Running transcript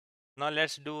Now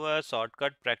let's do a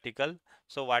shortcut practical.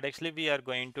 So what actually we are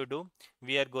going to do?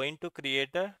 We are going to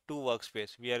create a two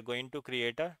workspace. We are going to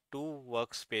create a two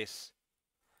workspace.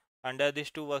 Under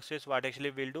this two workspace, what actually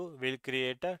we'll do? We'll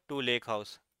create a two lake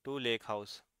house. Two lake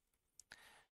house.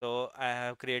 So I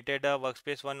have created a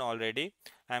workspace one already.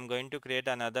 I'm going to create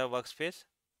another workspace,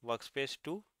 workspace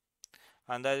 2.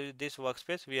 Under this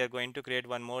workspace, we are going to create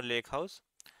one more lake house,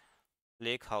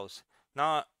 lake house.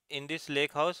 Now in this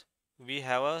lake house, we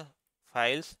have a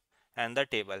files and the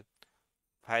table,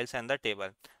 files and the table.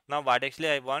 Now what actually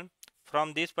I want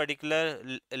from this particular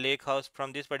lake house,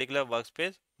 from this particular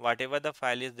workspace, whatever the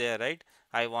file is there, right?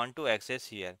 I want to access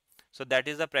here. So that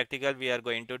is the practical we are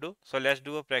going to do. So let's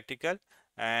do a practical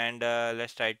and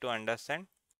let's try to understand.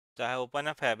 So I have opened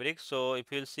a fabric. So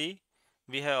if you'll see,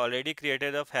 we have already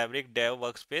created a fabric dev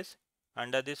workspace.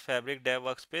 Under this fabric dev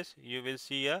workspace, you will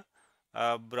see a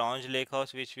bronze lake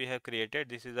house which we have created.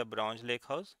 This is a bronze lake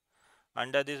house.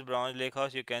 Under this bronze lake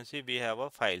house, you can see we have a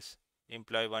files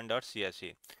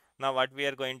employee1.csv. Now what we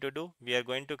are going to do? We are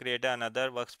going to create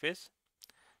another workspace.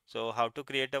 So how to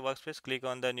create a workspace? Click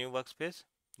on the new workspace.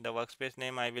 The workspace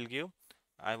name I will give.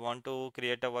 I want to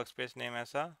create a workspace name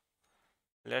as a,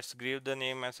 let's give the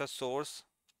name as a source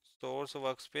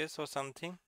workspace or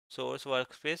something. Source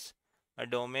workspace. A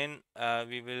domain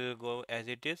we will go as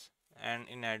it is, and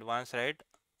in advanced, right,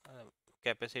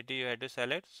 capacity you have to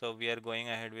select. So we are going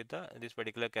ahead with this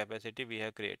particular capacity we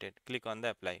have created. Click on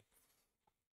the apply.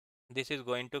 This is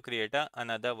going to create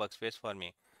another workspace for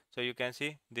me. So you can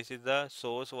see this is the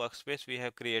source workspace we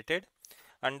have created.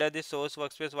 Under this source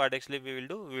workspace, what actually we will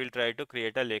do? We will try to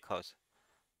create a lake house.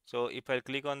 So if I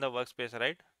click on the workspace,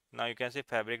 right, now you can see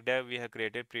fabric dev we have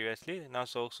created previously. Now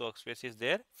source workspace is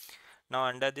there. Now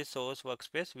under this source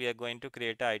workspace, we are going to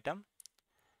create an item.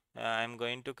 I'm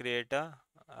going to create a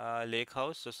lake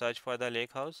house. So search for the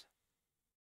lake house.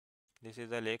 This is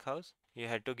the lake house. You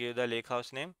had to give the lake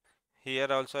house name. Here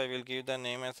also I will give the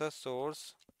name as a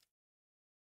source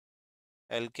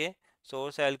LK.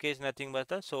 Source LK is nothing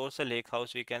but a source lake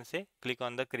house, we can say. Click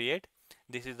on the create.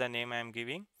 This is the name I am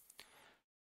giving.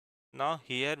 Now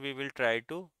here we will try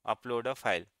to upload a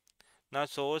file. Now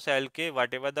source LK,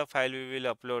 whatever the file we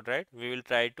will upload, right, we will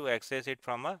try to access it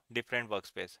from a different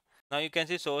workspace. Now you can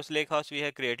see source lakehouse we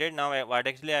have created. Now what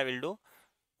actually I will do,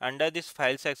 under this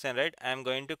file section, right, I am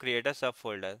going to create a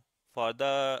subfolder. For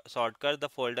the shortcut, the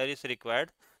folder is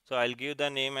required. So I'll give the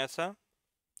name as a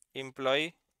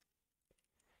employee.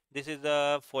 This is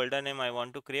the folder name I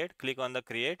want to create. Click on the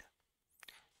create.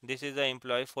 This is the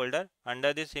employee folder.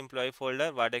 Under this employee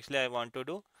folder, what actually I want to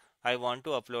do, I want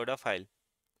to upload a file.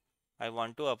 I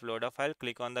want to upload a file.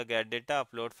 Click on the get data,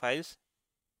 upload files.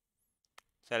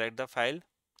 Select the file.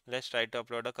 Let's try to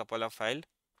upload a couple of files.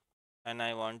 And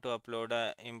I want to upload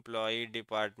a employee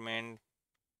department.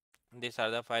 These are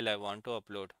the file I want to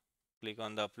upload. Click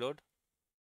on the upload.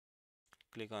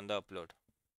 Click on the upload.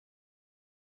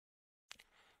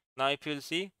 Now if you'll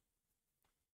see,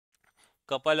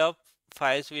 couple of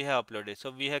files we have uploaded.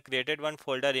 So we have created one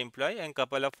folder employee and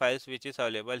couple of files which is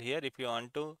available here. If you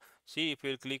want to see, if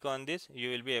you click on this,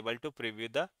 you will be able to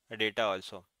preview the data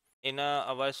also. In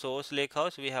our source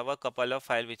lakehouse, we have a couple of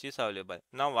files which is available.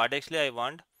 Now what actually I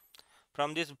want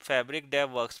from this fabric dev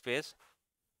workspace,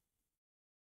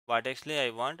 what actually I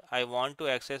want to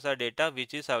access a data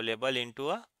which is available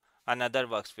into another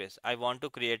workspace. I want to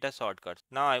create a shortcut.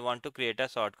 Now I want to create a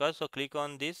shortcut. So click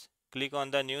on this, click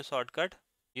on the new shortcut.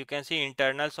 You can see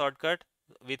internal shortcut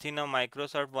within a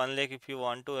Microsoft OneLake. If you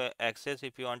want to access,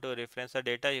 if you want to reference the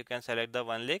data, you can select the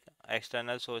OneLake.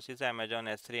 External sources, Amazon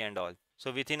S3 and all.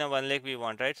 So within a OneLake we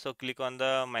want, right? So click on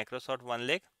the Microsoft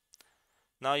OneLake.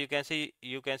 Now you can see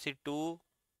two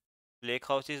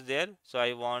Lakehouse is there. So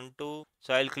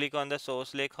I'll click on the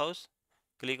source Lakehouse.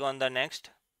 Click on the next.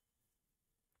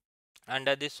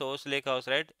 Under the source Lakehouse,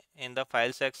 right, in the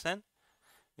file section,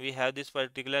 we have this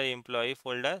particular employee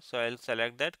folder. So I'll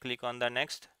select that. Click on the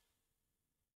next.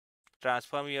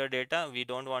 Transform your data. We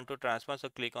don't want to transfer, so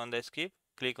click on the skip.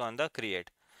 Click on the create.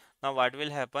 Now what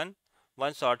will happen?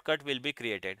 One shortcut will be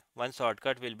created. One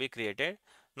shortcut will be created.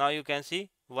 Now you can see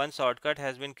one shortcut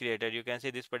has been created. You can see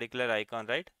this particular icon,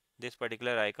 right? This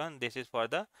particular icon, this is for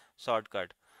the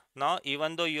shortcut. Now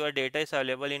even though your data is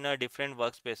available in a different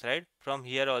workspace, right, from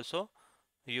here also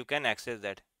you can access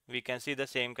that. We can see the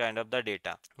same kind of the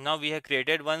data. Now we have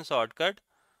created one shortcut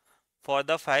for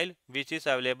the file which is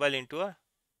available into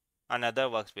another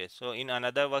workspace. So in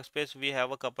another workspace we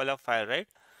have a couple of files, right?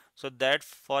 So that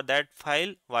for that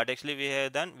file, what actually we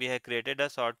have done, we have created a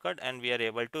shortcut and we are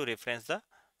able to reference the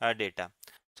data.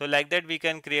 So like that we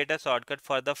can create a shortcut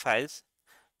for the files.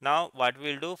 Now what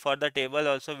we'll do for the table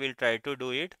also, we'll try to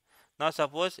do it. Now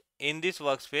suppose in this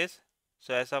workspace,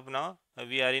 so as of now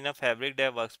we are in a fabric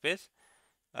dev workspace,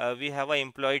 we have a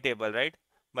employee table, right?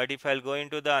 But if I'll go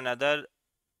into the another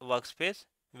workspace,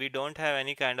 we don't have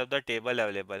any kind of the table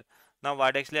available. Now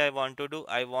what actually I want to do,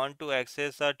 I want to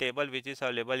access a table which is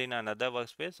available in another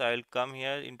workspace. So I will come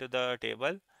here into the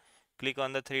table, click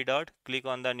on the three dot, click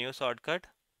on the new shortcut,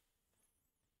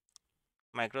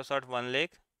 Microsoft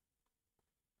OneLake.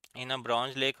 In a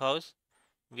bronze lake house,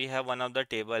 we have one of the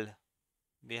table.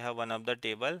 We have one of the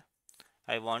table.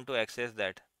 I want to access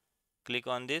that. Click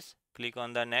on this, click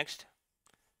on the next,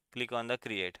 click on the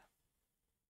create.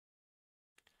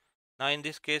 Now in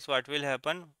this case, what will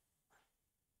happen?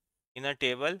 In a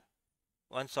table,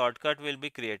 one shortcut will be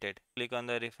created. Click on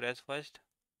the refresh first.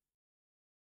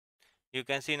 You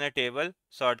can see in a table,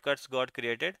 shortcuts got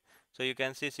created. So you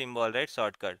can see symbol, right?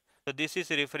 Shortcut. So this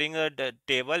is referring a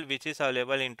table which is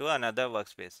available into another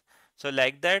workspace. So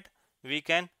like that, we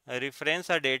can reference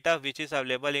a data which is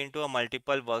available into a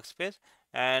multiple workspace,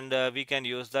 and we can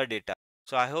use the data.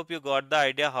 So I hope you got the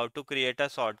idea how to create a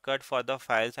shortcut for the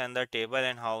files and the table,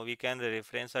 and how we can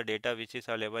reference a data which is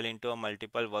available into a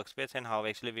multiple workspace, and how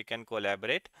actually we can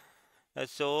collaborate.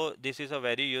 So this is a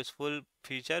very useful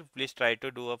feature. Please try to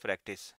do a practice.